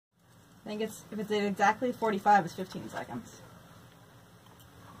think it's, if it's at exactly 45, it's 15 seconds.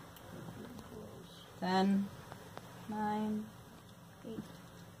 10, 9, 8,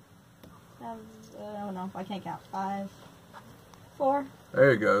 7, oh no, I can't count. 5, 4.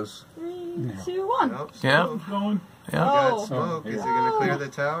 There it goes. 3, 2, 1. Nope, Yeah. smoke. Going. We Yeah. got smoke. Is it going to clear the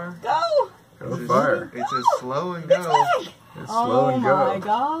tower? Go! Go fire. It's a slow and It's go. back! It's slow and Oh my go.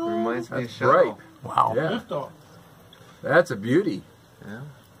 god. Reminds me of That's shuttle. bright. Wow. Yeah. That's a beauty. Yeah.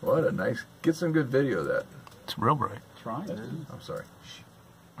 What a nice. Get some good video of that. It's real bright. Try it. I'm sorry.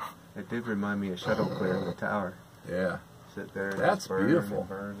 It did remind me of shuttle clearing the tower. Yeah. Sit there and That's just burn beautiful. and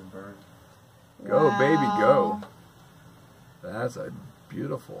burn and burn. Go, Wow. baby, go. That's a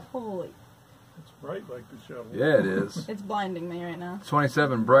beautiful. Holy. It's bright like the shovel. Yeah, it is. It's blinding me right now.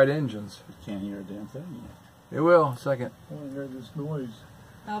 27 bright engines. You can't hear a damn thing yet. It will. Second. I want to hear this noise.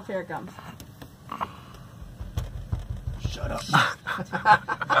 Oh, here it comes. Shut up.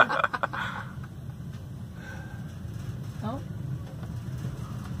 Oh.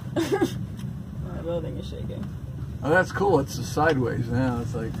 My building is shaking. Oh, that's cool. It's the sideways now.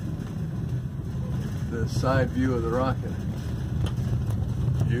 It's like the side view of the rocket.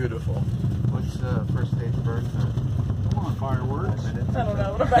 Beautiful. What's first stage burn time? Come on, fireworks. I don't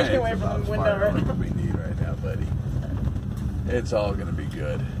know, but I'm backing away from the window right now. We need right now, buddy. It's all gonna be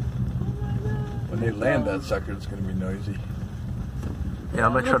good. When they land that sucker, it's gonna be noisy. Yeah,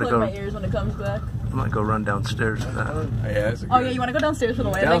 I'm gonna try to plug go. my ears when it comes back. I'm gonna go run downstairs for that. Yeah, that's a Oh good. yeah, you want to go downstairs for the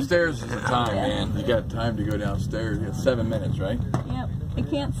landing? Downstairs is the time, Yeah. man. You got time to go downstairs. You got 7 minutes, right? Yep. I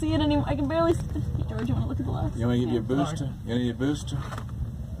can't see it anymore. I can barely see it. George, you want to look at the last? You want to give you a booster? You need a booster?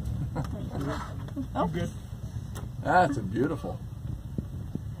 Oh. Good. That's a beautiful.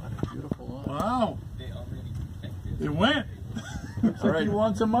 What a beautiful line. Wow. It went. Looks like right. you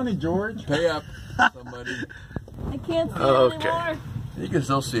want some money, George. Pay up, somebody. I can't see Okay. it anymore. You can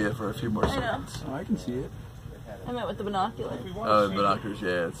still see it for a few more I know. seconds. Oh, I can see it. I meant with the binoculars. Oh, the binoculars,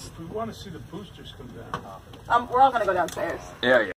 yeah. It's, We want to see the boosters come down. We're all gonna go downstairs. yeah, yeah.